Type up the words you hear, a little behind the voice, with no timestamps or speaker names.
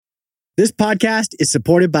This podcast is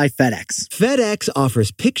supported by FedEx. FedEx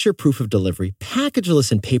offers picture proof of delivery,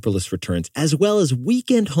 packageless and paperless returns, as well as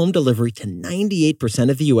weekend home delivery to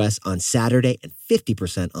 98% of the U.S. on Saturday and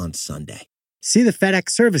 50% on Sunday. See the FedEx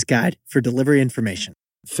service guide for delivery information.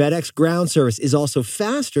 FedEx Ground service is also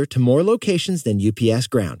faster to more locations than UPS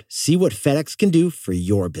Ground. See what FedEx can do for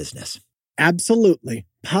your business. Absolutely.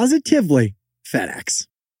 Positively FedEx.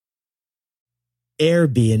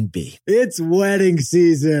 Airbnb. It's wedding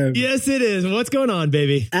season. Yes, it is. What's going on,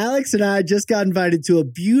 baby? Alex and I just got invited to a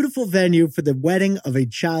beautiful venue for the wedding of a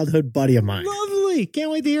childhood buddy of mine. Lovely.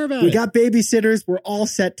 Can't wait to hear about it. We got babysitters. We're all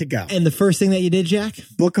set to go. And the first thing that you did, Jack?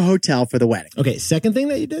 Book a hotel for the wedding. Okay, second thing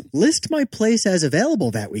that you did? List my place as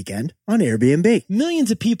available that weekend on Airbnb.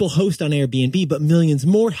 Millions of people host on Airbnb, but millions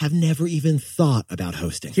more have never even thought about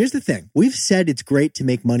hosting. Here's the thing. We've said it's great to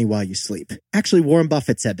make money while you sleep. Actually, Warren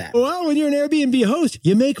Buffett said that. Well, when you're an Airbnb host,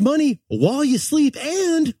 you make money while you sleep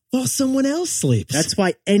and while someone else sleeps. That's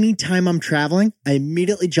why anytime I'm traveling, I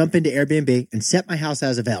immediately jump into Airbnb and set my house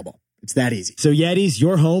as available. It's that easy. So Yetis,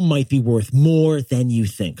 your home might be worth more than you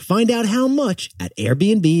think. Find out how much at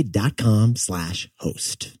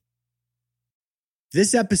airbnb.com/host.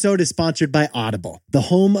 This episode is sponsored by Audible, the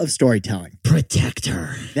home of storytelling. Protect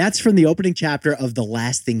her. That's from the opening chapter of The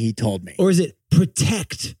Last Thing He Told Me. Or is it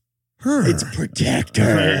protect her? It's Protect Her.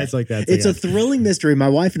 Yeah, it's like that. It's a thrilling mystery my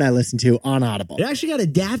wife and I listened to on Audible. It actually got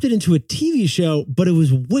adapted into a TV show, but it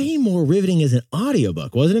was way more riveting as an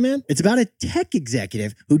audiobook, wasn't it, man? It's about a tech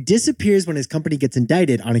executive who disappears when his company gets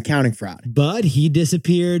indicted on accounting fraud. But he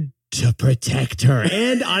disappeared to protect her.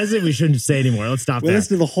 And honestly, we shouldn't say anymore. Let's stop We that.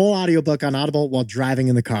 listen to the whole audiobook on Audible while driving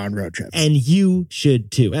in the car on road trips. And you should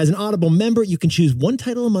too. As an Audible member, you can choose one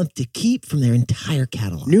title a month to keep from their entire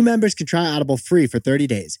catalog. New members can try Audible free for 30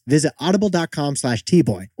 days. Visit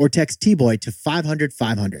audible.com/tboy or text T-Boy to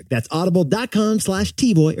 500-500. That's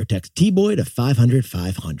audible.com/T-Boy or text T-Boy to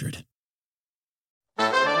 500-500.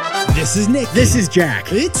 This is Nick. This is Jack.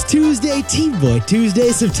 It's Tuesday, T-Boy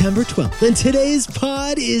Tuesday, September 12th. And today's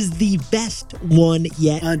pod is the best one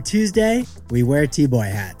yet. On Tuesday, we wear T-Boy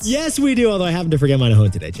hats. Yes, we do, although I happened to forget mine at home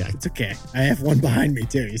today, Jack. It's okay. I have one behind me,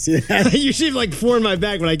 too. You see that? You should have like four in my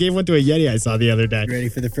bag when I gave one to a Yeti I saw the other day. You ready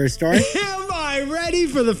for the first story? Am I ready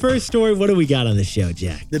for the first story? What do we got on the show,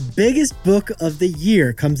 Jack? The biggest book of the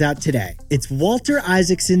year comes out today. It's Walter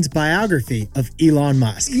Isaacson's biography of Elon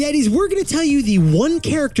Musk. Yetis, we're going to tell you the one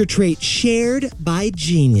character trait shared by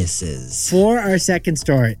geniuses. For our second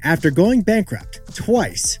story, after going bankrupt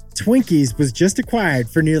twice, Twinkies was just acquired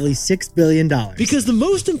for nearly $6 billion. Because the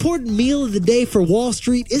most important meal of the day for Wall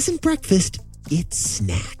Street isn't breakfast, it's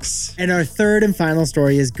snacks. And our third and final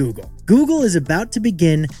story is Google. Google is about to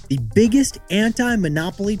begin the biggest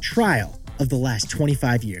anti-monopoly trial of the last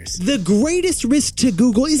 25 years. The greatest risk to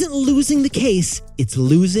Google isn't losing the case, it's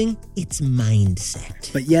losing its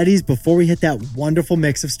mindset. But Yetis, before we hit that wonderful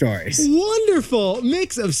mix of stories, Wonderful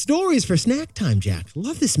mix of stories for snack time, Jack.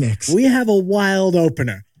 Love this mix. we have a wild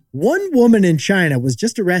opener. One woman in China was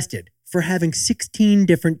just arrested for having 16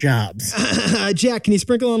 different jobs. Jack, can you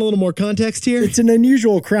sprinkle on a little more context here? It's an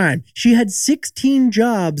unusual crime. She had 16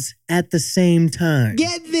 jobs at the same time.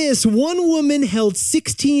 Get this, one woman held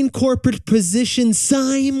 16 corporate positions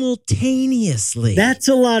simultaneously. That's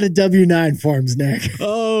a lot of W-9 forms, Nick.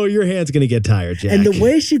 Oh, your hand's gonna get tired, Jack. And the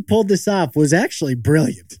way she pulled this off was actually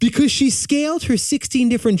brilliant. Because she scaled her 16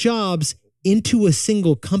 different jobs into a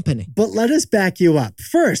single company. But let us back you up.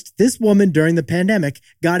 First, this woman during the pandemic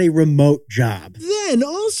got a remote job. Then,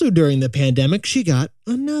 also during the pandemic, she got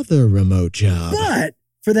another remote job. But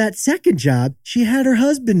for that second job, she had her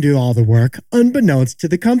husband do all the work, unbeknownst to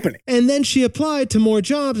the company. And then she applied to more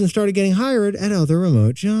jobs and started getting hired at other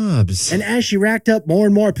remote jobs. And as she racked up more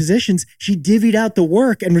and more positions, she divvied out the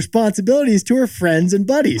work and responsibilities to her friends and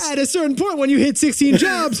buddies. At a certain point, when you hit 16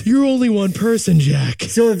 jobs, you're only one person, Jack.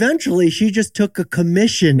 So eventually, she just took a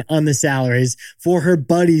commission on the salaries for her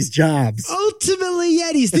buddies' jobs. Ultimately,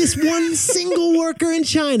 Yetis, this one single worker in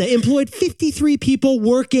China employed 53 people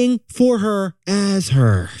working for her as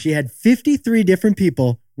her. She had 53 different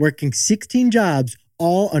people working 16 jobs,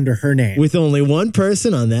 all under her name. With only one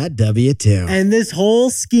person on that W-2. And this whole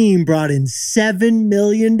scheme brought in $7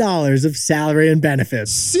 million of salary and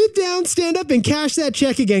benefits. Sit down, stand up, and cash that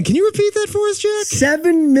check again. Can you repeat that for us, Jack?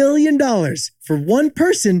 $7 million for one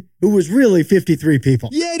person who was really 53 people.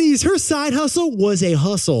 Yetis, her side hustle was a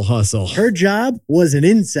hustle. Her job was an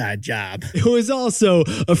inside job. It was also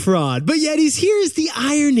a fraud. But Yetis, here's the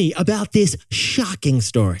irony about this shocking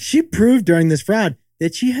story. She proved during this fraud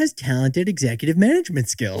that she has talented executive management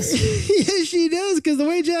skills. Yes, she does, because the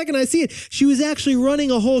way Jack and I see it, she was actually running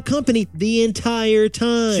a whole company the entire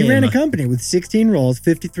time. She ran a company with 16 roles,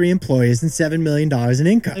 53 employees, and $7 million in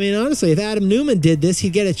income. I mean, honestly, if Adam Newman did this,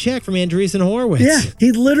 he'd get a check from Andreessen Horowitz. Yeah,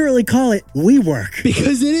 he'd literally call it WeWork.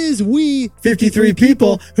 Because it is we, 53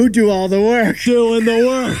 people who do all the work. doing the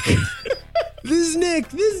work. This is Nick,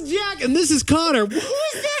 this is Jack, and this is Connor. Who is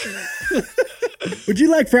that? Would you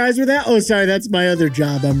like fries with that? Oh, sorry, that's my other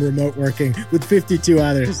job. I'm remote working with 52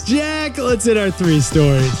 others. Jack, let's hit our 3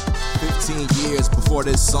 stories. 15 years before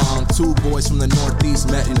this song, 2 boys from the Northeast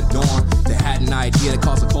met in a dorm. They had an idea that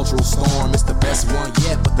caused a cultural storm. It's the best one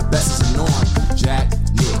yet, but the best is a norm. Jack,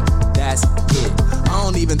 Nick, that's it. I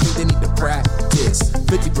don't even think they need to practice.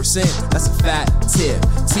 50%, that's a fat tip.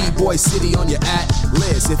 T-Boy City on your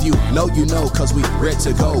at-list. If you know, you know, cause we ready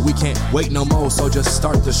to go. We can't wait no more, so just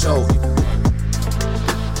start the show.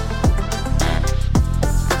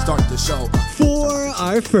 Start the show. For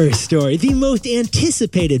our first story, the most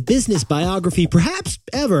anticipated business biography perhaps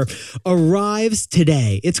ever arrives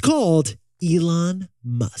today. It's called Elon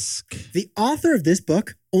Musk. The author of this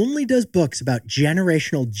book only does books about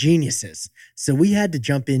generational geniuses, so we had to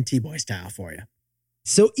jump in T-Boy style for you.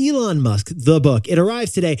 So Elon Musk, the book, it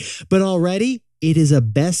arrives today, but already it is a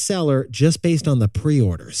bestseller just based on the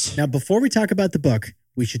pre-orders. Now, before we talk about the book,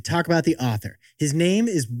 we should talk about the author. His name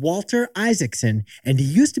is Walter Isaacson, and he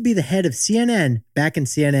used to be the head of CNN back in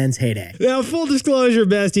CNN's heyday. Now, full disclosure,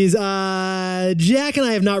 besties, Jack and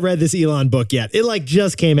I have not read this Elon book yet. It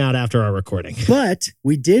just came out after our recording. But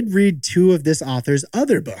we did read 2 of this author's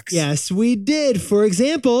other books. Yes, we did. For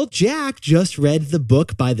example, Jack just read the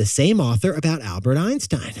book by the same author about Albert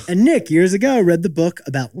Einstein. And Nick, years ago, read the book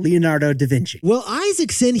about Leonardo da Vinci. Well,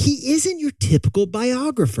 Isaacson, he isn't your typical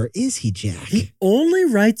biographer, is he, Jack? He only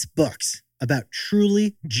writes books about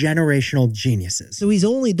truly generational geniuses. So he's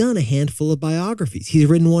only done a handful of biographies. He's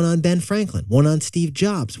written one on Ben Franklin, one on Steve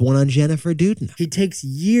Jobs, one on Jennifer Doudna. He takes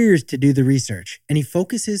years to do the research, and he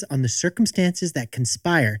focuses on the circumstances that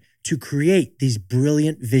conspire to create these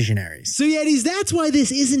brilliant visionaries. So Yetis, that's why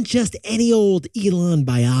this isn't just any old Elon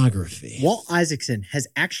biography. Walt Isaacson has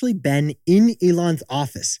actually been in Elon's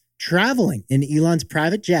office, traveling in Elon's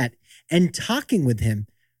private jet, and talking with him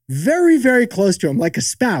very, very close to him, like a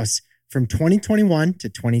spouse, from 2021 to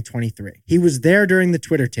 2023. He was there during the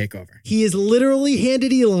Twitter takeover. He has literally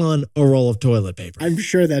handed Elon a roll of toilet paper. I'm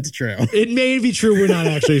sure that's true. It may be true, we're not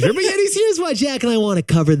actually sure. But Yetis, here's why Jack and I want to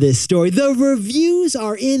cover this story. The reviews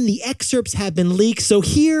are in, the excerpts have been leaked, so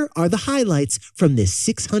here are the highlights from this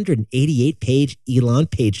 688-page Elon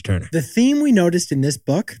page-turner. The theme we noticed in this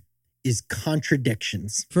book is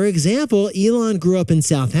contradictions. For example, Elon grew up in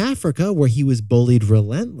South Africa where he was bullied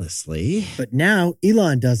relentlessly. But now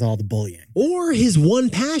Elon does all the bullying. Or his one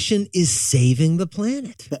passion is saving the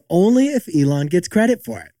planet. But only if Elon gets credit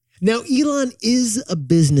for it. Now, Elon is a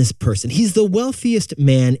business person. He's the wealthiest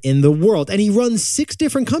man in the world, and he runs 6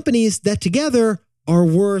 different companies that together are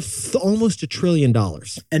worth almost $1 trillion.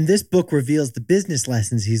 And this book reveals the business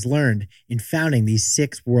lessons he's learned in founding these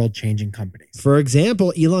 6 world-changing companies. For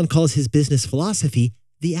example, Elon calls his business philosophy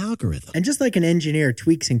the algorithm. And just like an engineer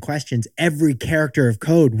tweaks and questions every character of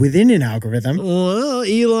code within an algorithm, well,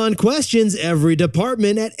 Elon questions every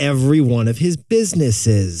department at every one of his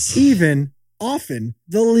businesses. Even often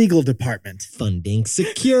the legal department. Funding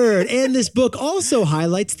secured. And this book also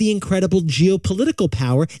highlights the incredible geopolitical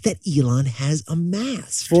power that Elon has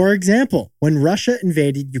amassed. For example, when Russia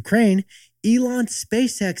invaded Ukraine, Elon's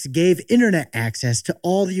SpaceX gave internet access to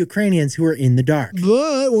all the Ukrainians who were in the dark.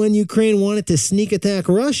 But when Ukraine wanted to sneak attack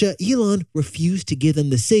Russia, Elon refused to give them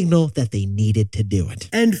the signal that they needed to do it.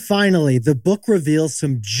 And finally, the book reveals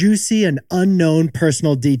some juicy and unknown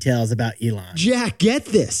personal details about Elon. Jack, get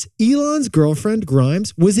this. Elon's girlfriend,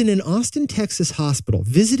 Grimes, was in an Austin, Texas hospital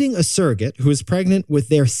visiting a surrogate who was pregnant with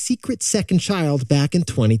their secret second child back in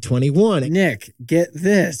 2021. Nick, get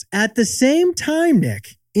this. At the same time,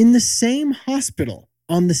 Nick, in the same hospital,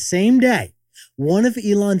 on the same day, one of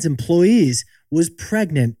Elon's employees was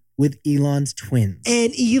pregnant with Elon's twins.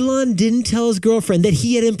 And Elon didn't tell his girlfriend that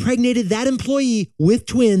he had impregnated that employee with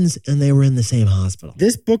twins and they were in the same hospital.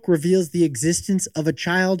 This book reveals the existence of a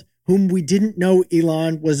child whom we didn't know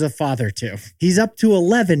Elon was a father to. He's up to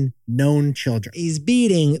 11 known children. He's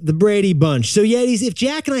beating the Brady Bunch. So Yetis, if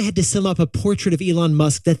Jack and I had to sum up a portrait of Elon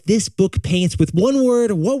Musk that this book paints with one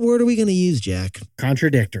word, what word are we going to use, Jack?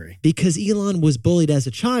 Contradictory. Because Elon was bullied as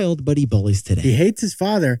a child, but he bullies today. He hates his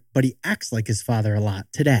father, but he acts like his father a lot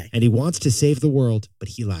today. And he wants to save the world, but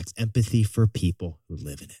he lacks empathy for people who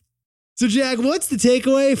live in it. So Jack, what's the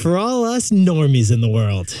takeaway for all us normies in the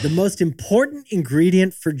world? The most important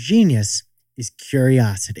ingredient for genius is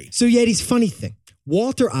curiosity. So Yeti's funny thing.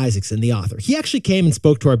 Walter Isaacson, the author, he actually came and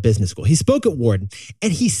spoke to our business school. He spoke at Wharton,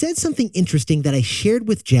 and he said something interesting that I shared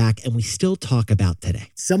with Jack and we still talk about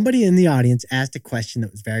today. Somebody in the audience asked a question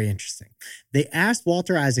that was very interesting. They asked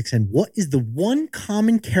Walter Isaacson, what is the one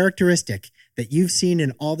common characteristic that you've seen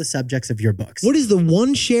in all the subjects of your books? What is the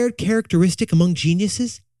one shared characteristic among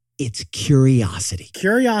geniuses? It's curiosity.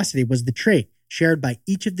 Curiosity was the trait shared by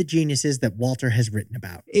each of the geniuses that Walter has written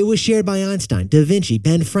about. It was shared by Einstein, Da Vinci,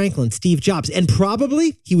 Ben Franklin, Steve Jobs, and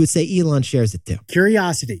probably he would say Elon shares it too.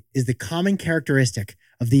 Curiosity is the common characteristic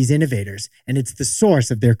of these innovators, and it's the source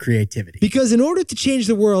of their creativity. Because in order to change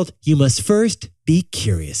the world, you must first be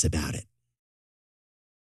curious about it.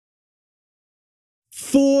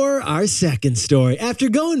 For our second story, after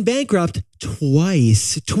going bankrupt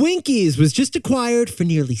twice, Twinkies was just acquired for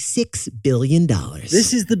nearly $6 billion.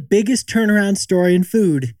 This is the biggest turnaround story in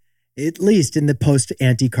food, at least in the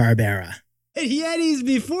post-anti-carb era. And Yetis,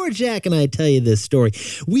 before Jack and I tell you this story,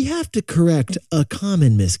 we have to correct a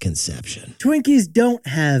common misconception. Twinkies don't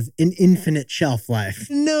have an infinite shelf life.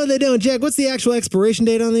 No, they don't. Jack, what's the actual expiration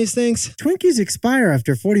date on these things? Twinkies expire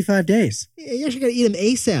after 45 days. You actually got to eat them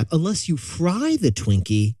ASAP, unless you fry the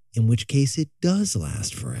Twinkie, in which case it does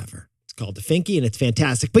last forever. It's called the Finkie, and it's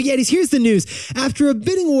fantastic. But Yetis, here's the news. After a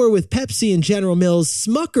bidding war with Pepsi and General Mills,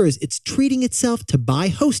 Smucker's, it's treating itself to buy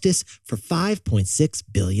Hostess for $5.6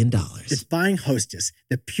 billion. It's buying Hostess,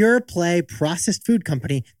 the pure play processed food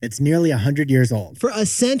company that's nearly 100 years old. For a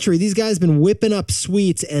century, these guys have been whipping up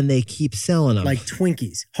sweets, and they keep selling them. Like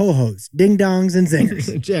Twinkies, Ho-Hos, Ding Dongs, and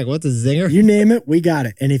Zingers. Jack, what's a zinger? You name it, we got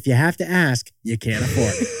it. And if you have to ask, you can't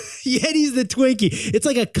afford it. Yeti's the Twinkie. It's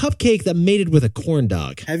like a cupcake that mated with a corn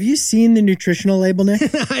dog. Have you seen the nutritional label, Nick?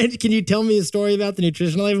 Can you tell me a story about the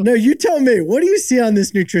nutritional label? No, you tell me. What do you see on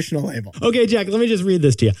this nutritional label? Okay, Jack, let me just read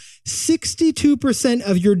this to you. 62%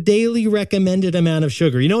 of your daily recommended amount of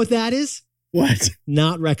sugar. You know what that is? What?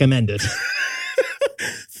 Not recommended.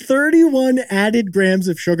 31 added grams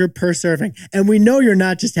of sugar per serving. And we know you're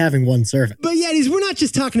not just having one serving. But Yetis, we're not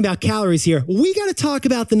just talking about calories here. We got to talk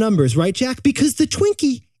about the numbers, right, Jack? Because the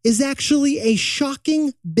Twinkie is actually a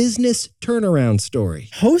shocking business turnaround story.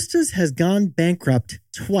 Hostess has gone bankrupt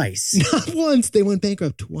twice. Not once, they went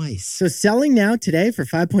bankrupt twice. So selling now today for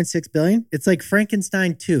 $5.6 billion, it's like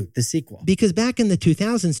Frankenstein 2, the sequel. Because back in the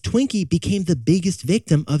 2000s, Twinkie became the biggest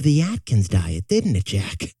victim of the Atkins diet, didn't it,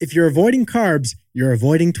 Jack? If you're avoiding carbs, you're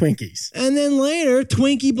avoiding Twinkies. And then later,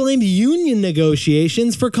 Twinkie blamed union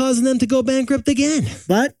negotiations for causing them to go bankrupt again.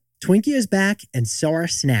 But Twinkie is back, and so are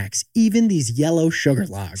snacks, even these yellow sugar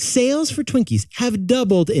logs. Sales for Twinkies have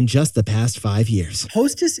doubled in just the past 5 years.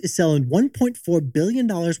 Hostess is selling $1.4 billion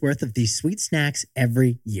worth of these sweet snacks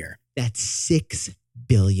every year. That's 6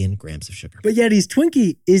 billion grams of sugar. But Yeti's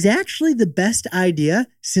Twinkie is actually the best idea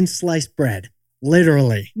since sliced bread.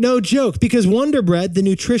 Literally. No joke, because Wonder Bread, the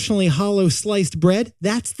nutritionally hollow sliced bread,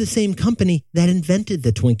 that's the same company that invented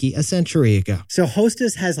the Twinkie a century ago. So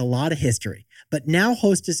Hostess has a lot of history. But now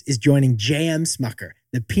Hostess is joining J.M. Smucker,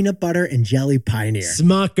 the peanut butter and jelly pioneer.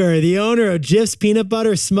 Smucker, the owner of Jif's Peanut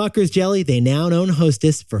Butter, Smucker's Jelly, they now own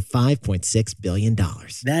Hostess for $5.6 billion.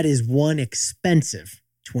 That is one expensive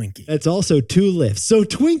Twinkie. That's also 2 lifts. So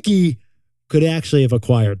Twinkie could actually have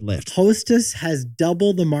acquired Lyft. Hostess has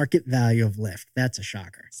double the market value of Lyft. That's a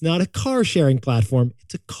shocker. It's not a car sharing platform,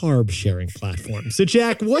 it's a carb sharing platform. So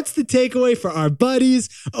Jack, what's the takeaway for our buddies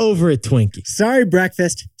over at Twinkie? Sorry,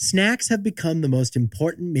 breakfast. Snacks have become the most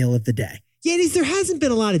important meal of the day. Yetis, there hasn't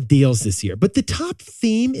been a lot of deals this year, but the top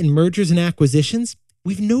theme in mergers and acquisitions,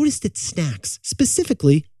 we've noticed it's snacks,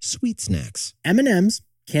 specifically sweet snacks. M&M's,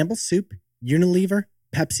 Campbell's Soup, Unilever,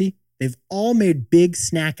 Pepsi, they've all made big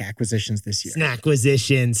snack acquisitions this year.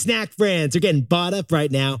 Snackquisition. Snack brands are getting bought up right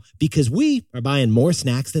now because we are buying more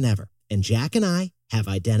snacks than ever. And Jack and I have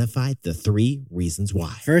identified the 3 reasons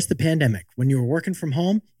why. First, the pandemic. When you were working from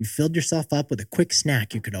home, you filled yourself up with a quick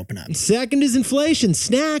snack you could open up. Second is inflation.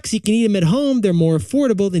 Snacks, you can eat them at home. They're more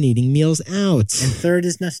affordable than eating meals out. And third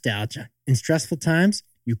is nostalgia. In stressful times,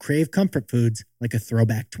 you crave comfort foods like a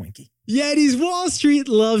throwback Twinkie. Yetis, Wall Street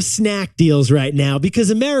loves snack deals right now because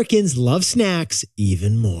Americans love snacks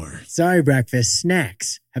even more. Sorry, breakfast.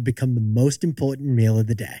 Snacks have become the most important meal of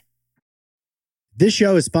the day. This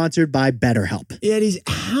show is sponsored by BetterHelp. Yetis,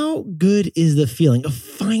 how good is the feeling of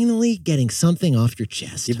finally getting something off your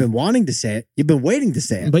chest? You've been wanting to say it. You've been waiting to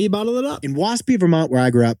say it. But you bottle it up. In Waspy, Vermont, where I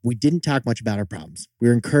grew up, we didn't talk much about our problems. We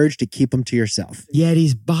were encouraged to keep them to yourself.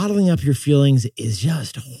 Yetis, bottling up your feelings is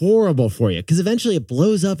just horrible for you because eventually it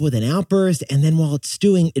blows up with an outburst, and then while it's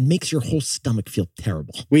stewing, it makes your whole stomach feel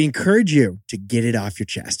terrible. We encourage you to get it off your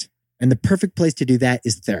chest. And the perfect place to do that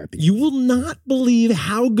is therapy. You will not believe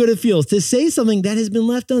how good it feels to say something that has been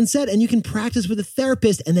left unsaid, and you can practice with a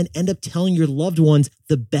therapist and then end up telling your loved ones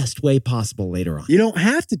the best way possible later on. You don't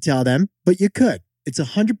have to tell them, but you could. It's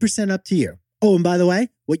 100% up to you. Oh, and by the way,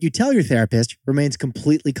 what you tell your therapist remains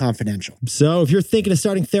completely confidential. So if you're thinking of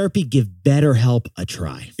starting therapy, give BetterHelp a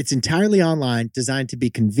try. It's entirely online, designed to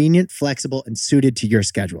be convenient, flexible, and suited to your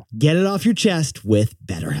schedule. Get it off your chest with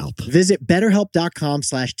BetterHelp. Visit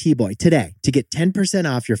betterhelp.com/tboy today to get 10%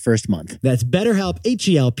 off your first month. That's BetterHelp,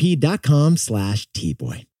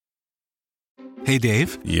 HELP.com/tboy. Hey,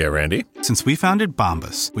 Dave. Yeah, Randy. Since we founded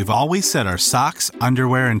Bombas, we've always said our socks,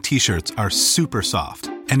 underwear, and T-shirts are super soft.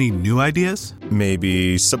 Any new ideas?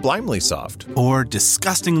 Maybe sublimely soft. Or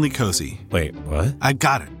disgustingly cozy. Wait, what? I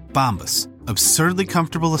got it. Bombas. Absurdly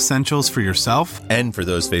comfortable essentials for yourself and for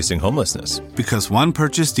those facing homelessness. Because one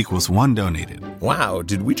purchased equals one donated. Wow,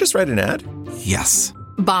 did we just write an ad? Yes.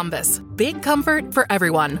 Bombas. Big comfort for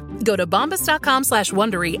everyone. Go to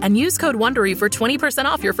bombas.com/Wondery and use code Wondery for 20%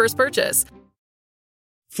 off your first purchase.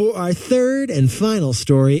 For our third and final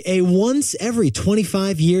story, a once every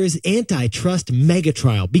 25 years antitrust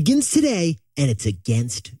megatrial begins today, and it's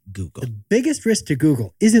against Google. The biggest risk to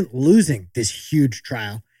Google isn't losing this huge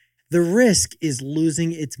trial. The risk is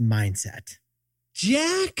losing its mindset.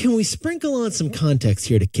 Jack, can we sprinkle on some context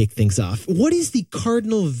here to kick things off? What is the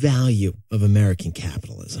cardinal value of American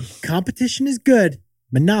capitalism? Competition is good.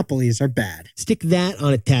 Monopolies are bad. Stick that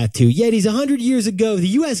on a tattoo. Yetis, 100 years ago, the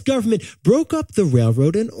U.S. government broke up the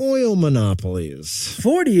railroad and oil monopolies.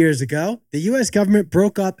 40 years ago, the U.S. government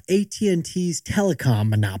broke up AT&T's telecom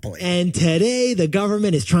monopoly. And today, the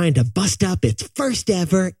government is trying to bust up its first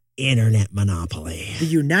ever internet monopoly. The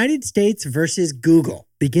United States versus Google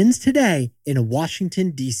begins today in a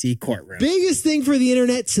Washington, D.C. courtroom. Biggest thing for the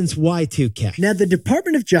internet since Y2K. Now, the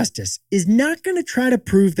Department of Justice is not going to try to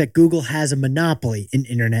prove that Google has a monopoly in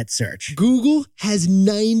internet search. Google has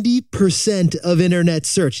 90% of internet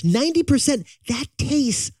search. 90%, that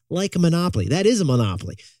tastes like a monopoly. That is a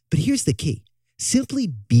monopoly. But here's the key.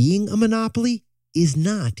 Simply being a monopoly is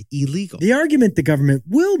not illegal. The argument the government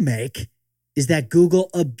will make is that Google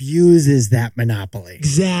abuses that monopoly.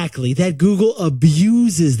 Exactly, that Google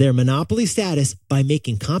abuses their monopoly status by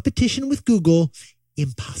making competition with Google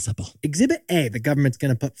impossible. Exhibit A the government's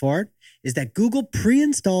going to put forward is that Google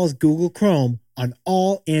pre-installs Google Chrome on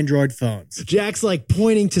all Android phones. Jack's like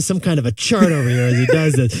pointing to some kind of a chart over here as he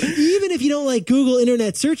does this. Even if you don't like Google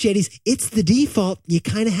Internet Search Yetis, it's the default. You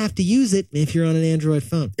kind of have to use it if you're on an Android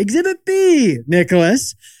phone. Exhibit B,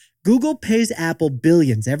 Nicholas. Google pays Apple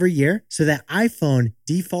billions every year so that iPhone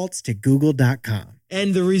defaults to google.com.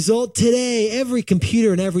 And the result today, every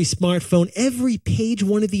computer and every smartphone, every page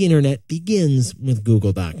one of the internet begins with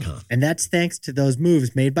google.com. And that's thanks to those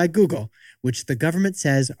moves made by Google, which the government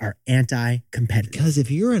says are anti-competitive. Because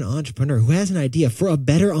if you're an entrepreneur who has an idea for a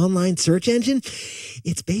better online search engine,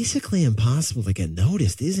 it's basically impossible to get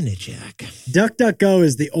noticed, isn't it, Jack? DuckDuckGo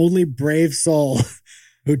is the only brave soul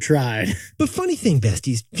who tried. But funny thing,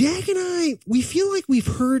 besties, Jack and I, we feel like we've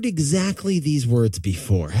heard exactly these words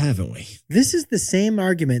before, haven't we? This is the same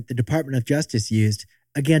argument the Department of Justice used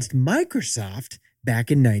against Microsoft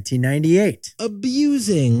back in 1998.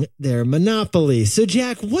 Abusing their monopoly. So,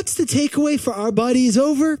 Jack, what's the takeaway for our buddies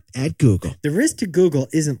over at Google? The risk to Google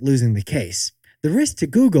isn't losing the case. The risk to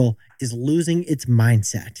Google is losing its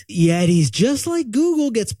mindset. Yetis, just like Google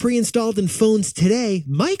gets pre-installed in phones today,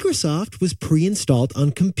 Microsoft was pre-installed on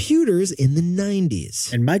computers in the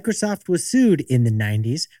 90s. And Microsoft was sued in the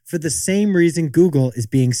 90s for the same reason Google is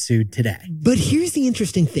being sued today. But here's the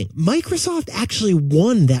interesting thing. Microsoft actually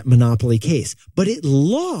won that monopoly case, but it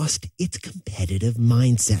lost its competitive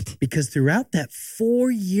mindset. Because throughout that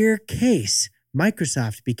 4-year case,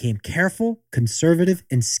 Microsoft became careful, conservative,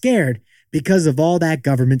 and scared because of all that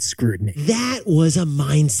government scrutiny. That was a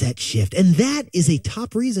mindset shift, and that is a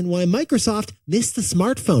top reason why Microsoft missed the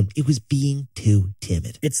smartphone. It was being too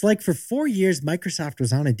timid. It's like for 4 years, Microsoft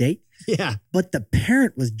was on a date, Yeah. but the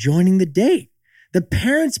parent was joining the date. The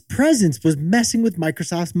parent's presence was messing with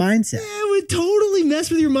Microsoft's mindset. It would totally mess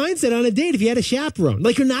with your mindset on a date if you had a chaperone.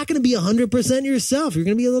 Like, you're not going to be 100% yourself. You're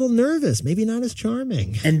going to be a little nervous, maybe not as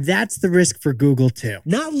charming. And that's the risk for Google, too.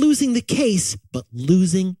 Not losing the case, but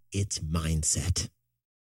losing its mindset.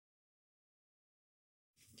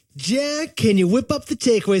 Jack, can you whip up the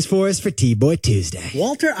takeaways for us for T-Boy Tuesday?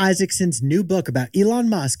 Walter Isaacson's new book about Elon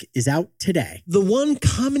Musk is out today. The one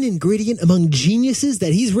common ingredient among geniuses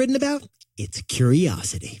that he's written about? It's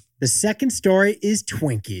curiosity. The second story is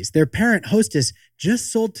Twinkies. Their parent Hostess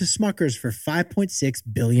just sold to Smuckers for $5.6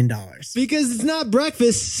 billion. Because it's not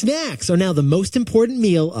breakfast, snacks are now the most important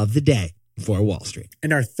meal of the day. for Wall Street.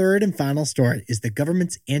 And our third and final story is the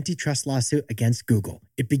government's antitrust lawsuit against Google.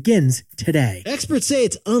 It begins today. Experts say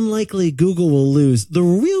it's unlikely Google will lose. The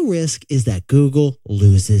real risk is that Google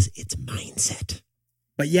loses its mindset.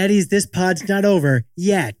 But Yetis, this pod's not over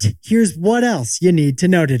yet. Here's what else you need to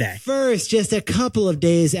know today. First, just a couple of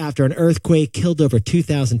days after an earthquake killed over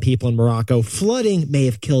 2,000 people in Morocco, flooding may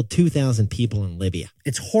have killed 2,000 people in Libya.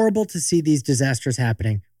 It's horrible to see these disasters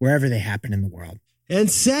happening wherever they happen in the world. And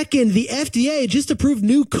second, the FDA just approved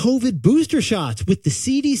new COVID booster shots, with the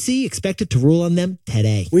CDC expected to rule on them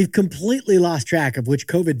today. We've completely lost track of which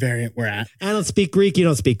COVID variant we're at. I don't speak Greek, you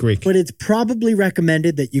don't speak Greek. But it's probably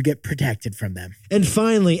recommended that you get protected from them. And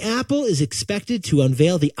finally, Apple is expected to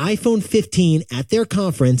unveil the iPhone 15 at their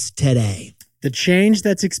conference today. The change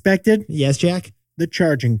that's expected? Yes, Jack? The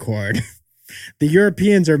charging cord. The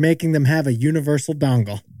Europeans are making them have a universal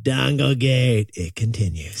dongle. Donglegate. It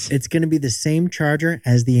continues. It's going to be the same charger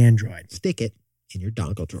as the Android. Stick it in your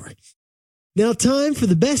dongle drawer. Now, time for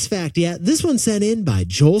the best fact yet. This one sent in by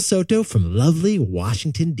Joel Soto from lovely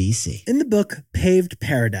Washington, D.C. In the book Paved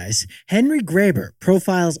Paradise, Henry Graeber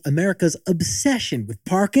profiles America's obsession with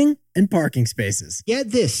parking and parking spaces.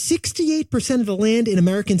 Get this, 68% of the land in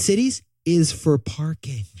American cities is for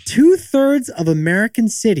parking. 2/3 of American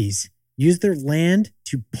cities use their land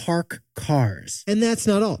to park cars. And that's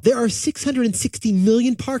not all. There are 660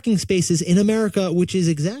 million parking spaces in America, which is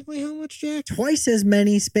exactly how much, Jack? Twice as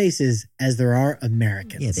many spaces as there are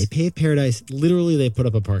Americans. Yeah, they paved paradise. Literally, they put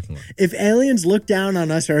up a parking lot. If aliens looked down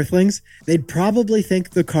on us Earthlings, they'd probably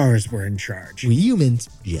think the cars were in charge. We humans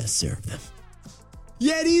just serve them.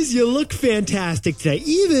 Yetis, you look fantastic today,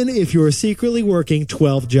 even if you're secretly working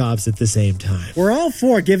 12 jobs at the same time. We're all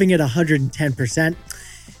for giving it 110%.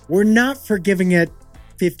 We're not for giving it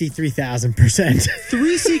 53,000%.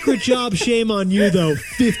 3 secret jobs, shame on you, though.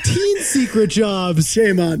 15 secret jobs.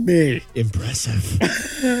 Shame on me. Impressive.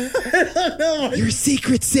 Your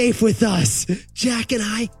secret's safe with us. Jack and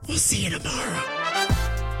I will see you tomorrow.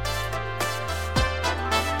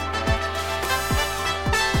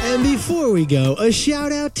 And before we go, a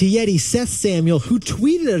shout out to Yeti Seth Samuel, who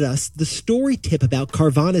tweeted at us the story tip about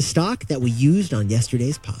Carvana stock that we used on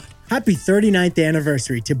yesterday's pod. Happy 39th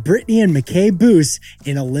anniversary to Brittany and McKay Boos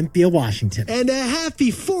in Olympia, Washington. And a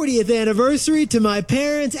happy 40th anniversary to my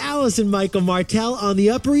parents, Alice and Michael Martell, on the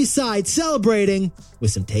Upper East Side, celebrating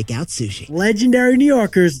with some takeout sushi. Legendary New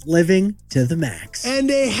Yorkers living to the max. And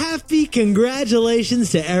a happy congratulations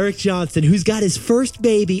to Eric Johnson, who's got his first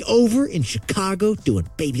baby over in Chicago doing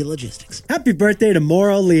baby logistics. Happy birthday to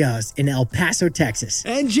Moro Leos in El Paso, Texas.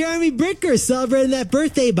 And Jeremy Bricker celebrating that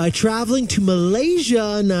birthday by traveling to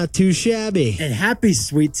Malaysia. Not too shabby. And happy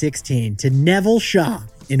Sweet 16 to Neville Shaw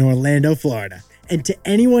in Orlando, Florida. And to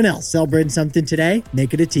anyone else celebrating something today,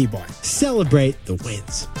 make it a T-boy. Celebrate the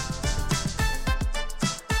wins.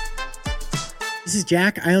 This is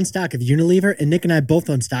Jack. I own stock of Unilever, and Nick and I both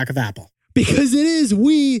own stock of Apple. Because it is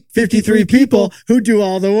we 53 people who do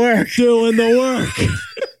all the work. Doing the work.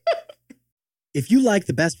 If you like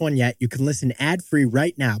the best one yet, you can listen ad-free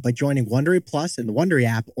right now by joining Wondery Plus in the Wondery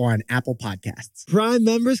app or on Apple Podcasts. Prime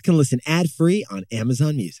members can listen ad-free on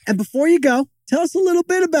Amazon Music. And before you go, tell us a little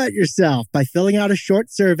bit about yourself by filling out a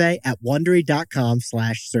short survey at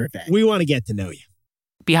Wondery.com/survey. We want to get to know you.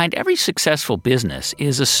 Behind every successful business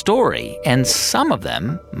is a story, and some of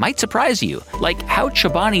them might surprise you. Like how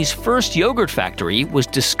Chobani's first yogurt factory was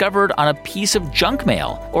discovered on a piece of junk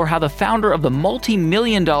mail, or how the founder of the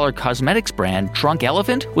multi-million-dollar cosmetics brand Drunk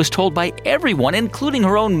Elephant was told by everyone, including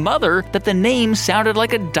her own mother, that the name sounded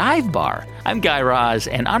like a dive bar. I'm Guy Raz,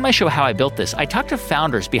 and on my show How I Built This, I talk to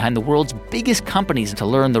founders behind the world's biggest companies to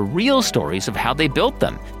learn the real stories of how they built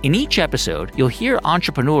them. In each episode, you'll hear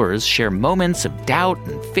entrepreneurs share moments of doubt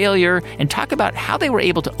and failure and talk about how they were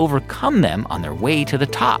able to overcome them on their way to the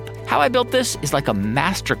top. How I Built This is like a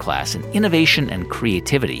masterclass in innovation and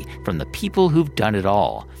creativity from the people who've done it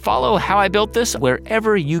all. Follow How I Built This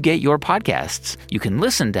wherever you get your podcasts. You can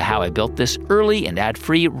listen to How I Built This early and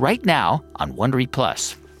ad-free right now on Wondery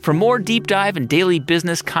Plus. For more deep dive and daily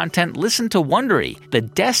business content, listen to Wondery, the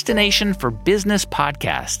destination for business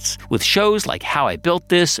podcasts. With shows like How I Built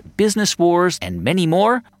This, Business Wars, and many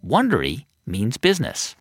more, Wondery means business.